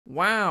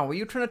Wow, are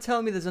you trying to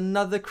tell me there's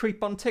another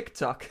creep on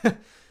TikTok?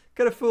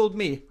 Could have fooled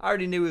me. I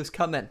already knew it was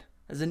coming.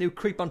 There's a new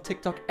creep on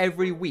TikTok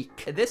every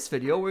week. In this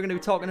video, we're going to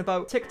be talking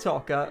about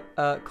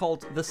TikToker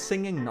called The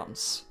Singing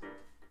Nonce.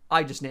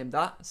 I just named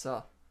that,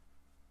 so...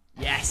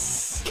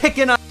 Yes!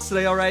 Kicking ass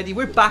today already.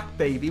 We're back,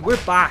 baby.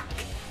 We're back.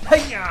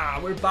 Hey-ya!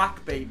 We're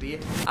back, baby.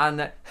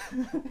 And...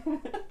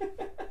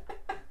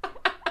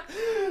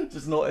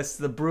 just noticed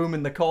the broom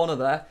in the corner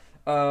there.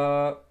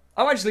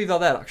 I might just leave that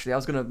there, actually. I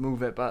was going to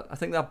move it, but I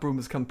think that broom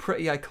has become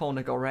pretty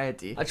iconic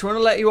already. I just want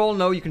to let you all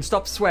know you can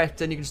stop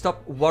sweating, you can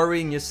stop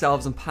worrying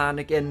yourselves and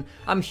panicking.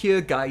 I'm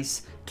here,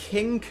 guys.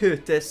 King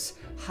Curtis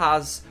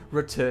has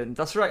returned.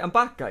 That's right, I'm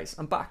back, guys.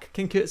 I'm back.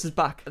 King Curtis is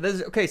back.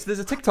 Okay, so there's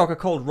a TikToker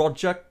called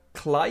Roger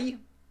Sly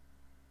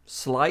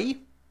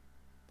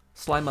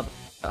mother.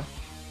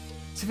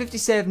 It's a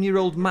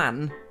 57-year-old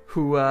man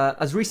who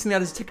has recently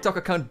had his TikTok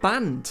account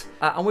banned.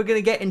 And we're going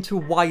to get into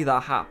why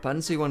that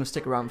happened, so you want to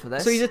stick around for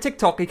this. So he's a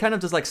TikToker, he kind of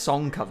does like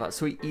song covers,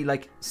 so he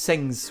like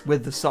sings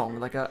with the song,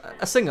 like a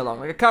sing-along,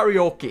 like a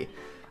karaoke.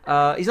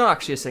 He's not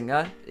actually a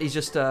singer, he's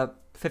just a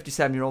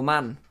 57-year-old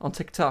man on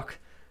TikTok.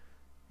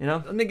 You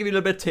know? Let me give you a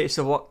little bit of taste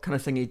of what kind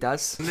of thing he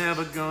does.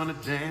 Never gonna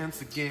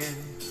dance again.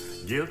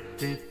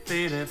 Guilty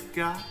feet have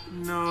got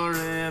no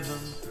rhythm,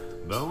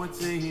 though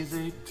it's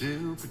easy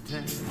to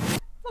pretend.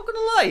 Not gonna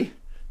lie.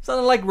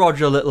 Sounded like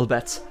Roger a little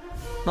bit.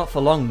 Not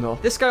for long, though.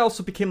 This guy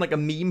also became like a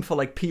meme for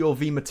like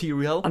POV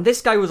material. And this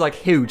guy was like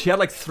huge. He had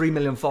like 3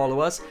 million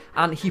followers.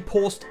 And he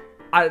posts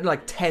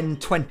like 10,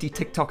 20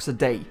 TikToks a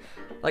day.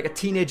 Like a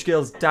teenage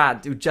girl's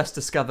dad who just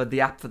discovered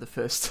the app for the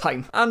first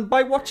time. And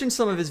by watching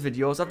some of his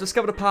videos, I've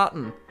discovered a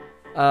pattern.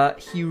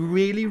 He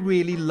really,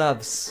 really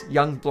loves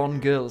young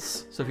blonde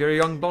girls. So if you're a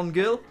young blonde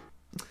girl,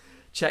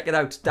 check it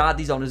out,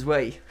 Daddy's on his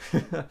way.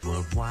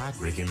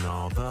 Breaking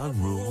all the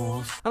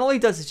rules. And all he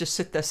does is just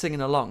sit there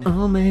singing along.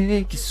 I'll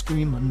make you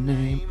scream my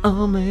name,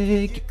 I'll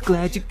make you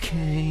glad you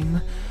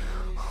came.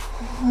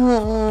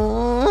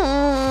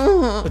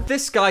 But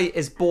this guy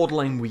is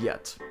borderline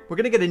weird. We're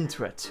gonna get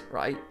into it,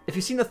 right? If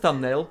you've seen the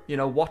thumbnail, you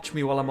know, watch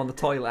me while I'm on the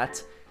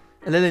toilet.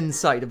 A little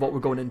insight of what we're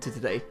going into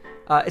today.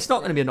 It's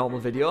not gonna be a normal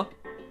video.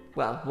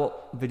 Well,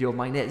 what video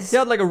mine is. He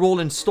had like a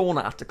Rolling Stone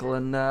article,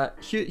 and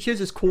here's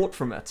his quote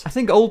from it. I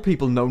think old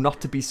people know not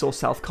to be so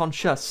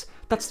self-conscious.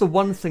 That's the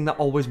one thing that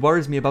always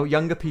worries me about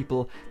younger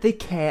people. They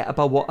care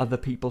about what other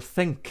people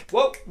think.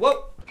 Whoa,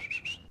 whoa.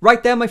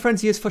 Right there, my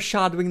friends, he is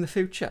foreshadowing the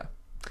future.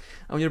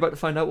 And you're about to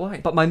find out why.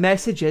 But my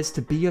message is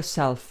to be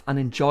yourself and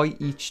enjoy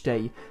each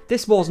day.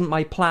 This wasn't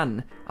my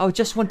plan. I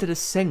just wanted to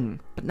sing.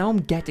 But now I'm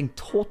getting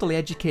totally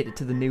educated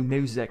to the new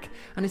music.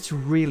 And it's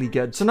really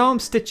good. So now I'm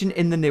stitching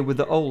in the new with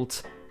the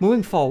old.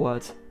 Moving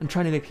forward and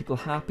trying to make people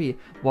happy.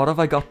 What have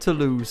I got to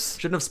lose?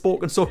 Shouldn't have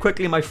spoken so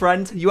quickly, my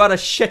friend. You had a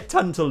shit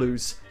ton to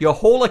lose. Your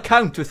whole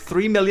account with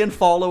 3 million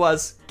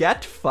followers.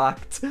 Get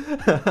fucked.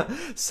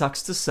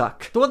 Sucks to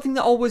suck. The one thing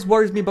that always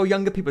worries me about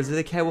younger people is that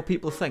they care what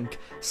people think.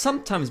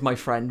 Sometimes, my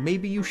friend,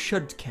 maybe you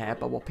should care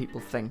about what people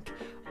think.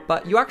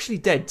 But you actually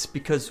did,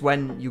 because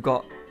when you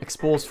got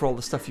exposed for all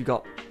the stuff you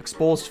got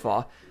exposed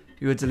for,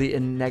 you were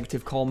deleting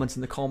negative comments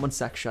in the comment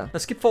section. Now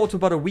skip forward to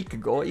about a week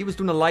ago, he was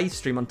doing a live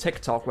stream on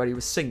TikTok where he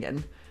was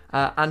singing,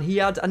 and he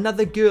had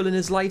another girl in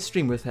his live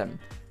stream with him.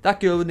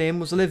 That girl's name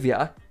was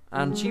Olivia,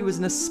 and she was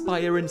an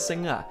aspiring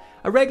singer.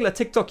 A regular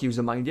TikTok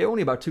user, mind you,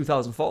 only about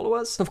 2,000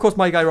 followers. Of course,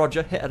 my guy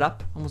Roger hit it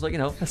up and was like, you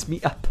know, let's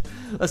meet up.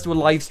 Let's do a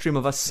live stream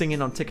of us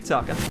singing on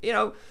TikTok. And, you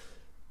know,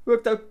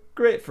 worked out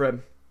great for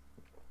him,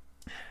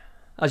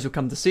 as you'll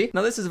come to see.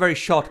 Now, this is a very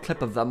short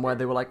clip of them where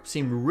they were like,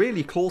 seemed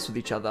really close with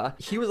each other.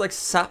 He was like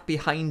sat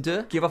behind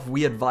her, gave off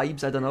weird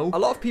vibes, I don't know. A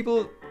lot of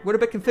people were a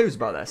bit confused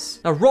about this.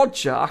 Now,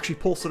 Roger actually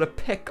posted a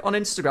pic on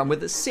Instagram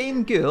with the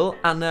same girl,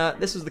 and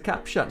this was the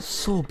caption.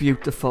 So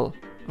beautiful.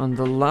 And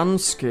the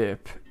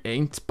landscape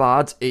ain't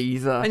bad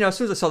either. I know, as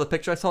soon as I saw the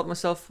picture, I thought to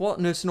myself,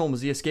 what nursing home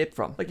has he escaped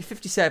from? Like, you're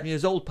 57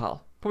 years old,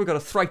 pal. Probably got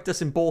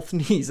arthritis in both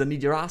knees and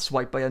need your ass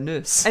wiped by a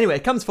nurse. Anyway,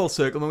 it comes full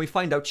circle when we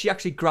find out she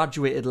actually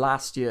graduated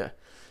last year,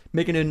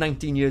 making her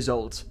 19 years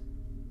old.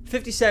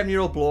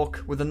 57-year-old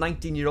bloke with a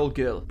 19-year-old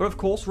girl. But of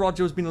course,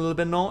 Roger has been a little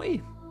bit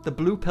naughty. The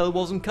blue pill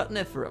wasn't cutting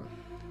it for him.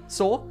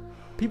 So,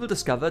 people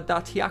discovered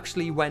that he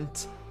actually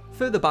went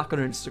further back on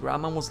her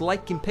Instagram and was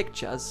liking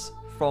pictures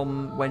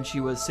from when she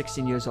was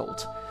 16 years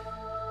old.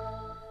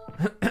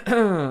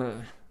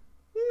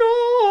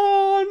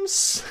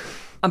 Nonce!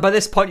 And by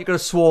this point, you could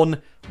have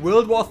sworn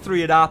World War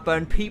III had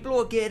happened. People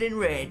were getting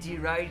ready,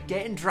 right?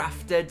 Getting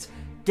drafted.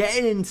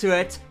 Getting into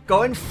it,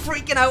 going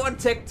freaking out on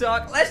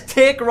TikTok, let's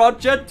take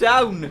Roger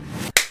down.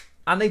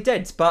 And they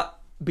did, but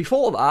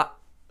before that,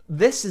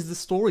 this is the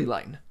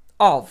storyline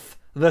of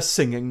The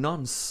Singing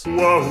Nonce.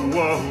 Whoa,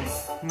 whoa,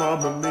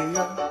 mamma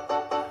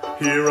mia,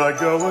 here I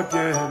go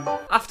again.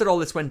 After all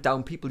this went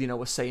down, people, you know,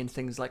 were saying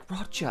things like,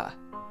 Roger,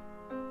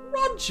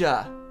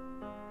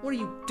 what are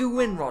you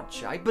doing,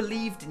 Roger? I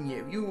believed in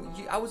you.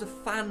 I was a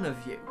fan of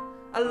you.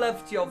 I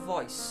loved your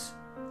voice.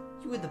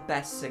 You were the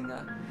best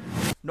singer.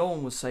 No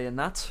one was saying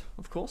that,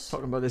 of course.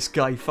 Talking about this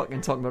guy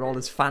fucking talking about all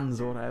his fans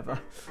or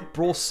whatever.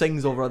 Bro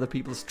sings over other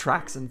people's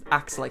tracks and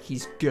acts like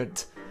he's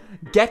good.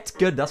 Get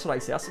good, that's what I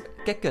say.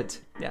 Get good.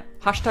 Yeah.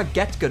 Hashtag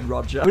get good,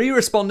 Roger. But he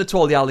responded to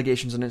all the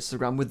allegations on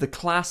Instagram with the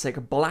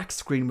classic black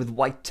screen with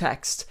white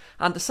text.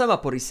 And to sum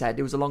up what he said,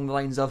 it was along the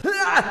lines of, "Here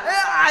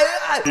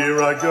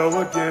I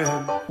go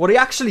again." What he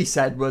actually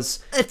said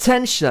was,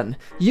 "Attention,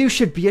 you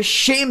should be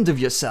ashamed of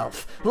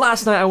yourself.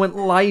 Last night I went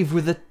live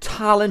with a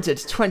talented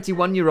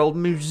 21-year-old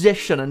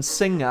musician and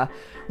singer.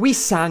 We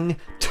sang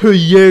to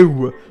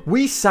you.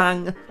 We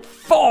sang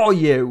for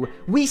you.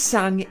 We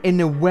sang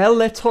in a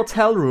well-lit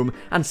hotel room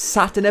and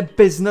sat in a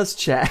business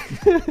chair."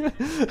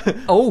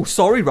 Oh,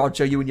 sorry,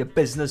 Roger, you and your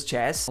business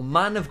chairs. A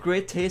man of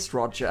great taste,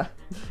 Roger.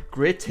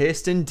 Great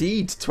taste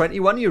indeed,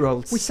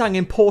 21-year-olds. We sang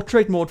in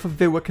portrait mode for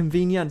viewer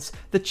convenience.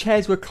 The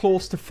chairs were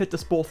close to fit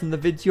us both in the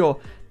video.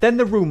 Then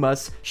the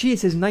rumours, she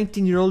is his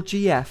 19-year-old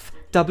GF.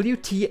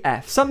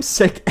 WTF, some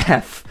sick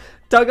F.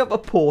 Dug up a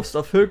post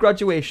of her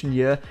graduation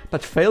year,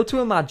 but failed to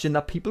imagine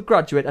that people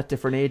graduate at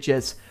different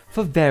ages,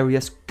 for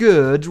various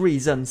good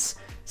reasons.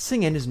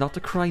 Singing is not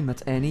a crime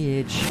at any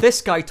age.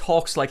 This guy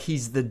talks like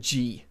he's the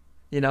G,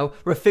 you know,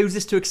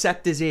 refuses to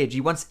accept his age,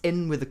 he wants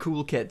in with the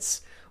cool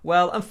kids.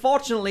 Well,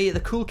 unfortunately, the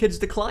cool kids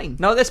decline.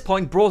 Now at this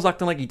point, bro's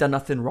acting like he done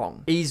nothing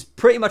wrong. He's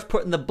pretty much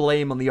putting the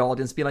blame on the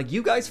audience, being like,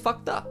 you guys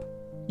fucked up.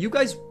 You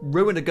guys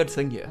ruined a good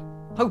thing here.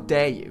 How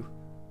dare you?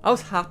 I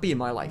was happy in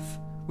my life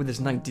with this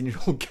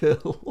 19-year-old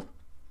girl.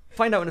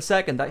 Find out in a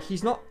second that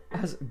he's not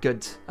as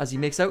good as he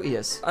makes out he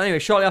is. Anyway,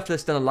 shortly after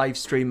this, done a live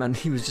stream and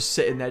he was just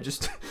sitting there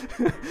just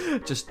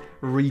just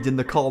reading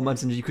the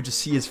comments, and you could just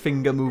see his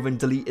finger moving,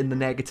 deleting the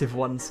negative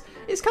ones.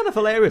 It's kind of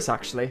hilarious,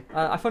 actually.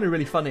 I found it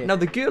really funny. Now,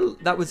 the girl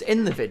that was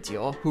in the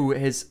video, who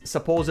is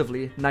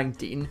supposedly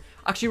 19,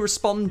 actually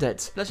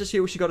responded. Let's just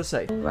hear what she got to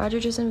say. Roger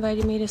just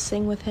invited me to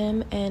sing with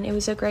him, and it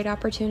was a great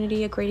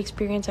opportunity, a great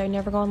experience. I'd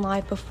never gone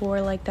live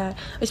before like that,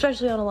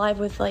 especially on a live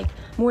with like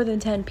more than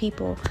 10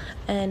 people,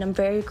 and I'm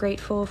very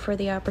grateful for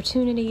the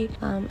opportunity.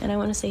 And I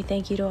want to say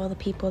thank you to all the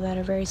people that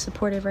are very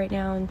supportive right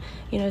now and,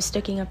 you know,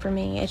 sticking up for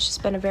me. It's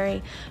just been a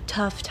very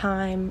tough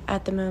time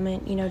at the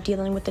moment, you know,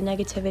 dealing with the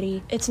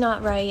negativity. It's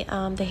not right.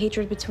 The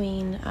hatred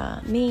between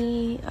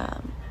me,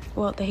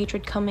 well, the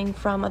hatred coming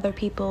from other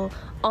people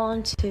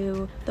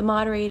onto the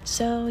moderator.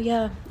 So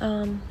yeah,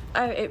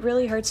 it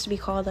really hurts to be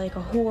called like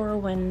a whore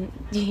when,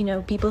 you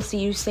know, people see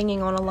you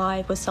singing on a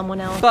live with someone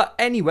else. But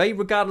anyway,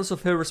 regardless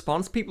of her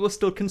response, people were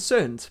still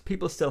concerned.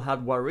 People still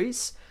had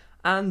worries,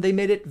 and they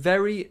made it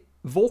very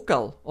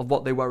vocal of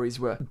what their worries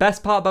were.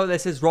 Best part about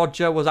this is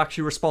Roger was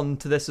actually responding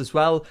to this as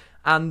well,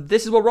 and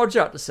this is what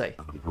Roger had to say.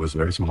 It was a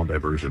very small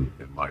diversion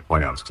in my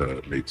plans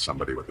to meet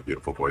somebody with a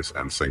beautiful voice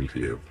and sing to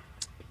you.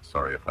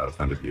 Sorry if that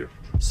offended you.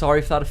 Sorry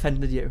if that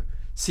offended you.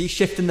 See,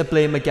 shifting the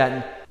blame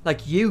again.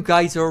 Like, you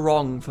guys are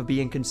wrong for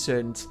being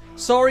concerned.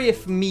 Sorry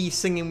if me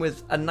singing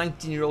with a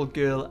 19-year-old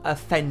girl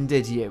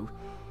offended you.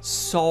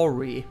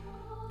 Sorry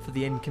for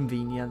the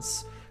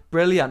inconvenience.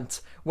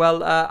 Brilliant.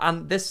 Well,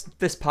 and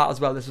this part as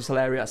well, this was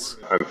hilarious.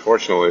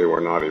 Unfortunately, we're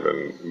not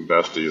even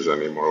besties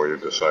anymore. We've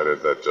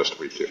decided that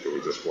we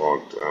just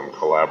won't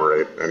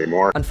collaborate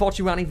anymore.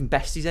 Unfortunately, we aren't even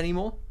besties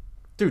anymore?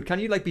 Dude, can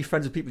you, like, be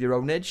friends with people your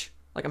own age?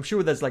 Like, I'm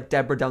sure there's, like,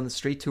 Deborah down the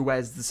street who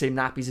wears the same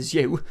nappies as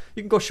you.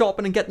 You can go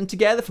shopping and get them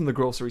together from the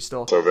grocery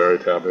store. So very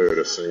taboo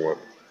to sing with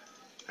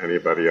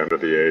anybody under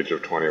the age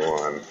of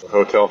 21. The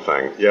hotel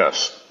thing,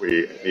 yes,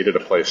 we needed a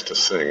place to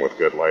sing with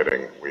good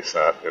lighting. We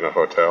sat in a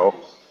hotel,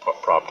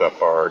 propped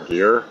up our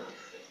gear,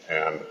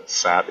 and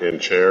sat in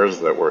chairs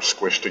that were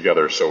squished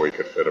together so we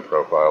could fit a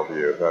profile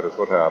view. That is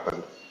what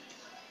happened.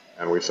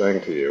 And we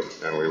sang to you,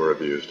 and we were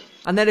abused.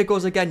 And there it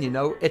goes again, you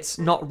know. It's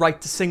not right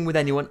to sing with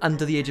anyone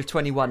under the age of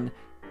 21.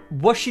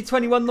 Was she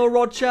 21 though,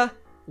 Roger?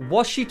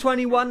 Was she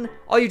 21? Or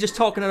are you just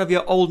talking out of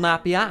your old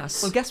nappy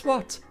ass? Well, guess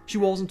what? She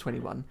wasn't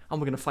 21,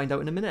 and we're going to find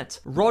out in a minute.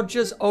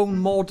 Roger's own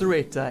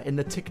moderator in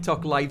the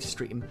TikTok live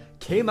stream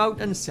came out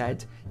and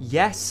said,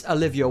 yes,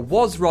 Olivia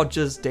was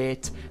Roger's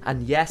date,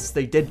 and yes,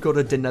 they did go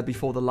to dinner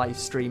before the live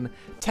stream.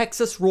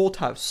 Texas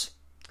Roadhouse.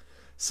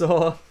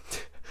 So,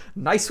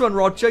 nice one,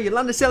 Roger. You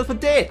landed yourself a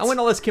date. And when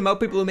all this came out,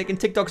 people were making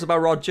TikToks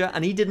about Roger,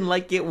 and he didn't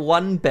like it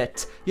one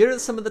bit. Here are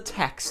some of the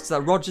texts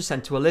that Roger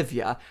sent to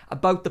Olivia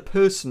about the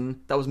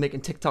person that was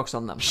making TikToks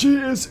on them. She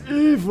is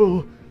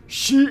evil.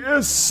 She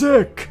is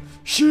sick.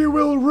 She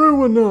will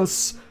ruin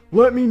us.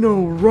 Let me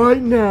know right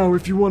now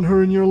if you want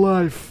her in your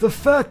life. The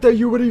fact that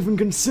you would even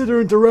consider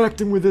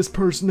interacting with this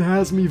person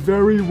has me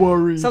very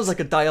worried. Sounds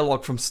like a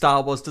dialogue from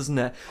Star Wars, doesn't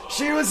it?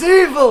 She was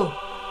evil.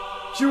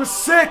 She was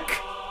sick.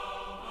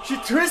 She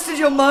twisted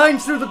your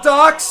mind through the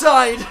dark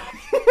side.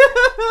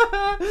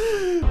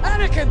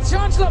 Anakin,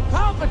 Chancellor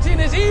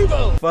Palpatine is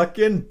evil.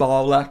 Fucking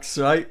bollocks,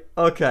 right?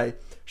 Okay.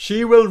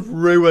 She will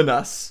ruin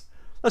us.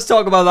 Let's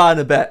talk about that in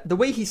a bit. The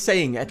way he's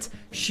saying it,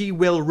 she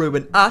will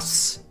ruin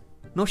us.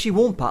 No, she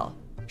won't, pal.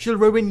 She'll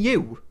ruin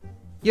you.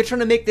 You're trying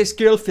to make this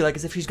girl feel like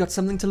as if she's got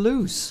something to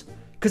lose.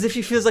 Because if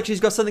she feels like she's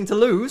got something to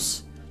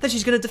lose, then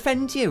she's going to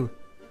defend you.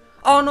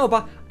 Oh no,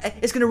 but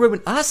it's going to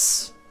ruin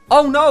us.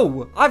 Oh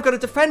no, I've got to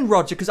defend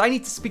Roger because I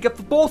need to speak up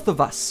for both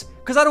of us.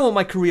 Because I don't want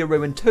my career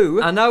ruined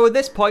too. And now at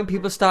this point,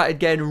 people started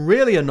getting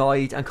really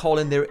annoyed and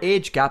calling their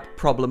age gap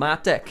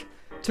problematic.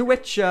 To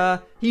which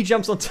he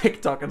jumps on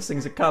TikTok and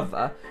sings a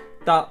cover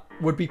that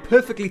would be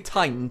perfectly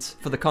timed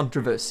for the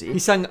controversy. He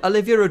sang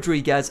Olivia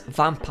Rodrigo's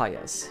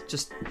Vampires.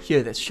 Just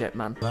hear this shit,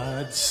 man.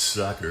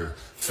 Bloodsucker,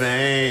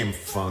 fame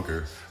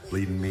funker,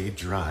 bleeding me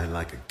dry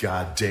like a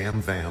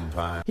goddamn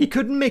vampire. He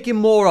couldn't make it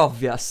more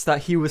obvious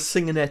that he was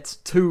singing it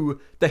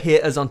to the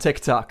haters on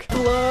TikTok.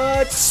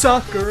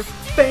 Bloodsucker,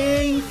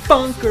 fame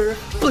funker,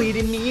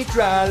 bleeding me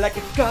dry like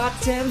a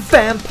goddamn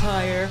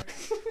vampire.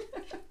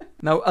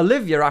 Now,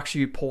 Olivia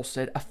actually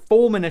posted a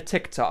 4-minute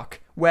TikTok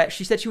where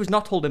she said she was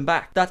not holding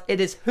back, that it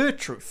is her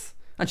truth,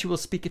 and she will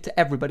speak it to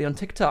everybody on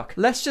TikTok.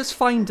 Let's just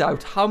find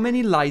out how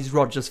many lies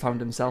Roger's found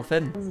himself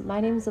in.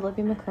 My name is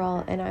Olivia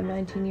McCraw and I'm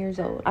 19 years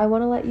old. I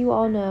want to let you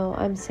all know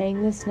I'm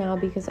saying this now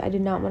because I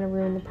did not want to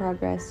ruin the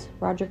progress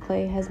Roger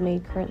Clay has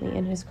made currently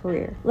in his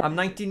career. I'm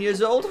 19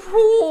 years old.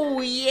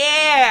 Ooh,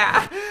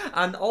 yeah!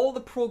 And all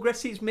the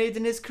progress he's made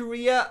in his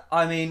career,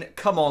 I mean,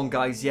 come on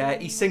guys, yeah?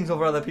 He sings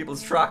over other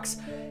people's tracks.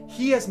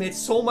 He has made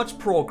so much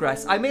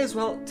progress. I may as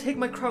well take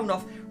my crown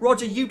off.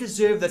 Roger, you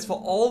deserve this for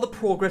all the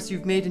progress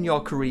you've made in your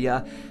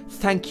career.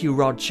 Thank you,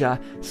 Roger.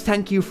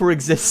 Thank you for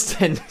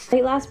existing.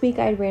 Late last week,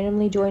 I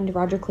randomly joined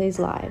Roger Clay's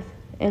live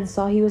and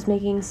saw he was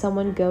making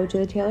someone go to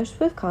the Taylor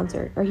Swift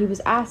concert, or he was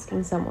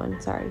asking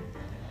someone, sorry.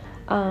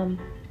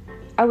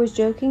 I was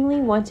jokingly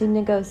wanting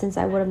to go since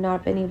I would have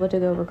not been able to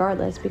go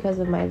regardless because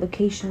of my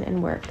location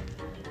and work.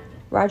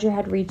 Roger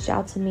had reached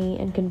out to me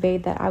and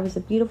conveyed that I was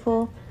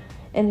beautiful,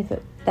 and if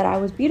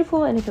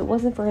it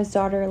wasn't for his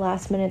daughter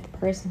last minute, the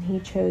person he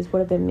chose would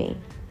have been me.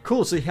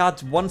 Cool, so he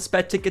had one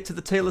spare ticket to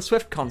the Taylor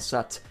Swift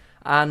concert,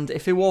 and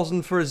if it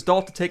wasn't for his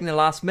daughter taking the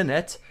last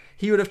minute,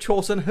 he would have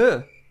chosen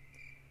her.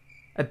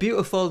 A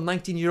beautiful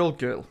 19-year-old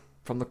girl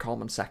from the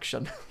comment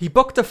section. He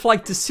booked a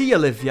flight to see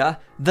Olivia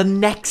the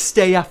next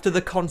day after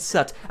the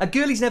concert. A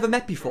girl he's never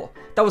met before.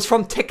 That was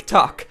from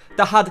TikTok.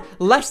 That had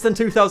less than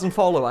 2,000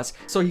 followers.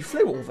 So he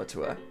flew over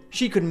to her.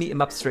 She couldn't meet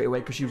him up straight away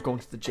because she was going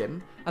to the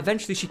gym.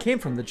 Eventually she came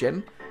from the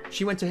gym.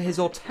 She went to his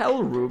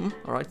hotel room.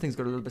 Alright, things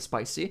got a little bit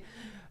spicy.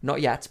 Not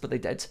yet, but they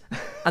did.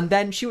 And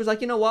then she was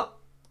like, you know what?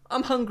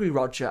 I'm hungry,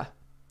 Roger.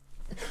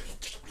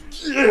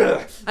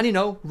 And you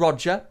know,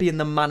 Roger, being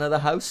the man of the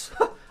house.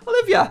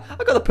 Olivia,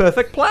 I got the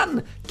perfect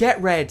plan.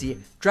 Get ready,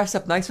 dress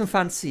up nice and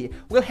fancy.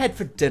 We'll head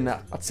for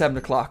dinner at 7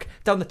 o'clock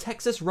down the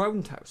Texas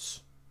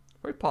Roadhouse.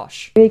 Very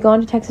posh. We had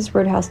gone to Texas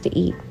Roadhouse to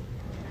eat.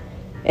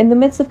 In the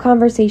midst of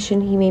conversation,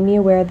 he made me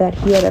aware that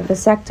he had a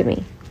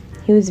vasectomy.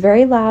 He was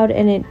very loud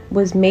and it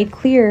was made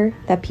clear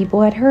that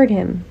people had heard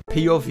him.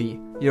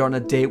 POV, you're on a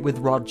date with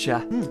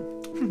Roger.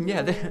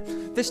 Yeah,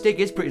 this steak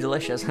is pretty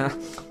delicious, huh?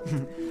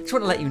 Just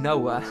want to let you know,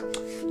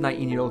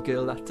 19-year-old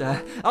girl,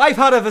 that I've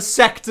had a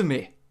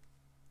vasectomy.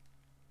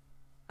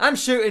 I'm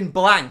shooting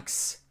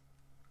blanks.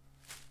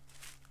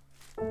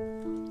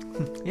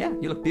 Yeah,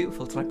 you look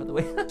beautiful tonight, by the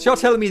way. So you're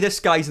telling me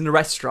this guy's in the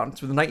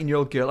restaurant with a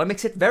 19-year-old girl and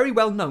makes it very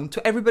well known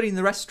to everybody in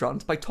the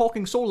restaurant by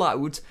talking so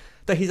loud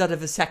that he's had a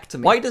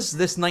vasectomy. Why does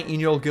this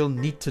 19-year-old girl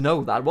need to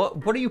know that?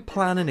 What are you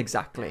planning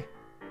exactly?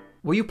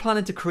 Were you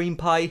planning to cream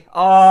pie?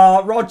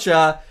 Oh,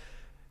 Roger.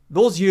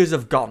 Those years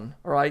have gone,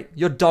 alright?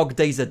 Your dog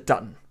days are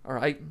done,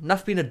 alright?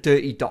 Enough being a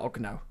dirty dog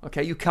now,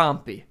 okay? You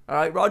can't be,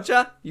 alright,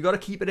 Roger? You gotta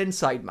keep it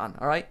inside, man,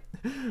 alright?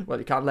 Well,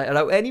 you can't let it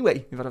out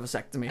anyway. You've had a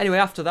vasectomy. Anyway,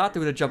 after that, they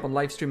were going to jump on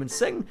live stream and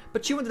sing,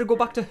 but she wanted to go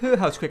back to her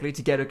house quickly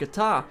to get her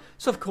guitar.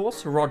 So, of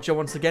course, Roger,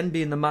 once again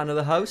being the man of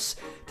the house,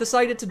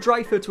 decided to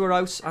drive her to her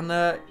house,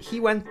 and he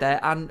went there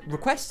and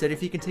requested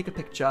if he can take a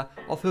picture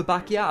of her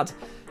backyard.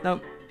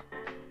 Now,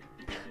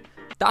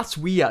 that's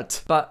weird,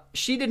 but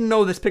she didn't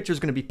know this picture was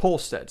going to be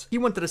posted. He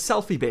wanted a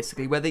selfie,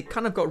 basically, where they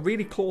kind of got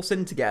really close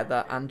in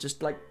together and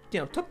just, like, you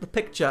know, took the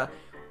picture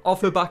of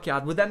her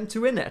backyard with them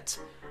two in it.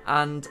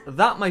 And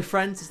that, my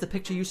friends, is the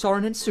picture you saw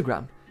on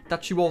Instagram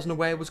that she wasn't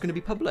aware was going to be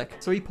public.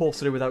 So he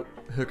posted it without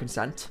her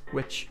consent,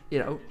 which, you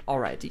know,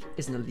 already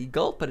isn't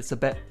illegal, but it's a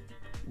bit,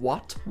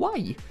 what?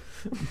 Why?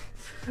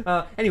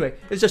 Anyway,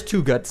 it's just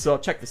too good, so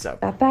check this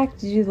out. Got back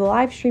to do the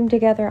live stream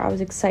together, I was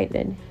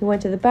excited. He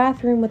went to the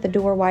bathroom with the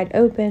door wide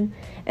open,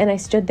 and I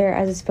stood there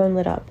as his phone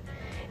lit up.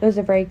 It was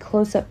a very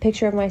close-up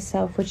picture of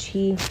myself, which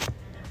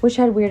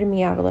had weirded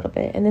me out a little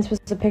bit, and this was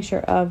a picture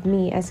of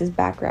me as his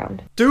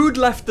background. Dude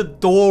left the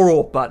door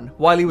open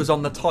while he was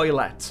on the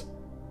toilet.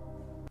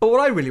 But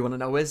what I really want to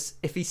know is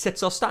if he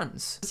sits or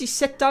stands. Does he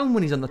sit down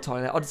when he's on the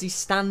toilet, or does he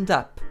stand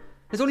up?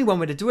 There's only one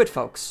way to do it,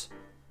 folks.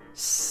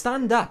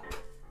 Stand up.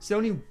 It's the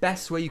only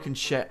best way you can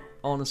shit,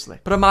 honestly.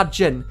 But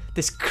imagine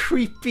this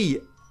creepy,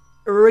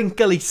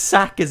 wrinkly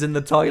sack is in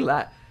the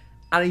toilet,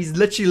 and he's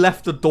literally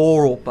left the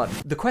door open.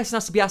 The question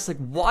has to be asked, like,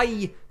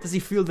 why does he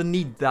feel the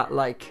need that,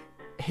 like,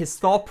 his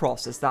thought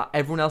process that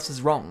everyone else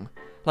is wrong?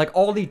 Like,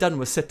 all he done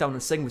was sit down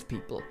and sing with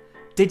people.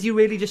 Did you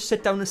really just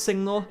sit down and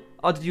sing, though?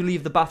 Or did you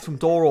leave the bathroom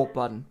door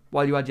open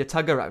while you had your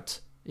tugger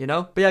out? you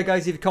know? But yeah,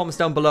 guys, leave your comments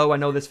down below. I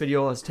know this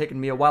video has taken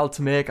me a while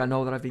to make. I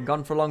know that I've been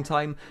gone for a long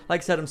time.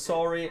 Like I said, I'm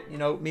sorry. You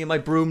know, me and my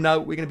broom now,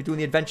 we're going to be doing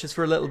the adventures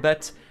for a little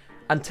bit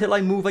until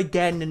I move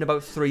again in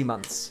about 3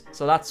 months.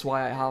 So that's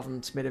why I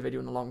haven't made a video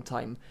in a long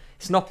time.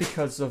 It's not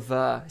because of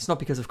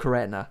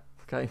Karena,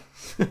 okay?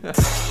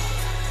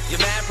 You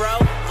mad, bro?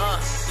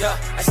 Yeah.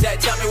 I said,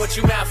 tell me what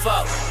you mad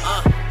for?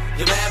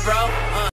 You mad, bro?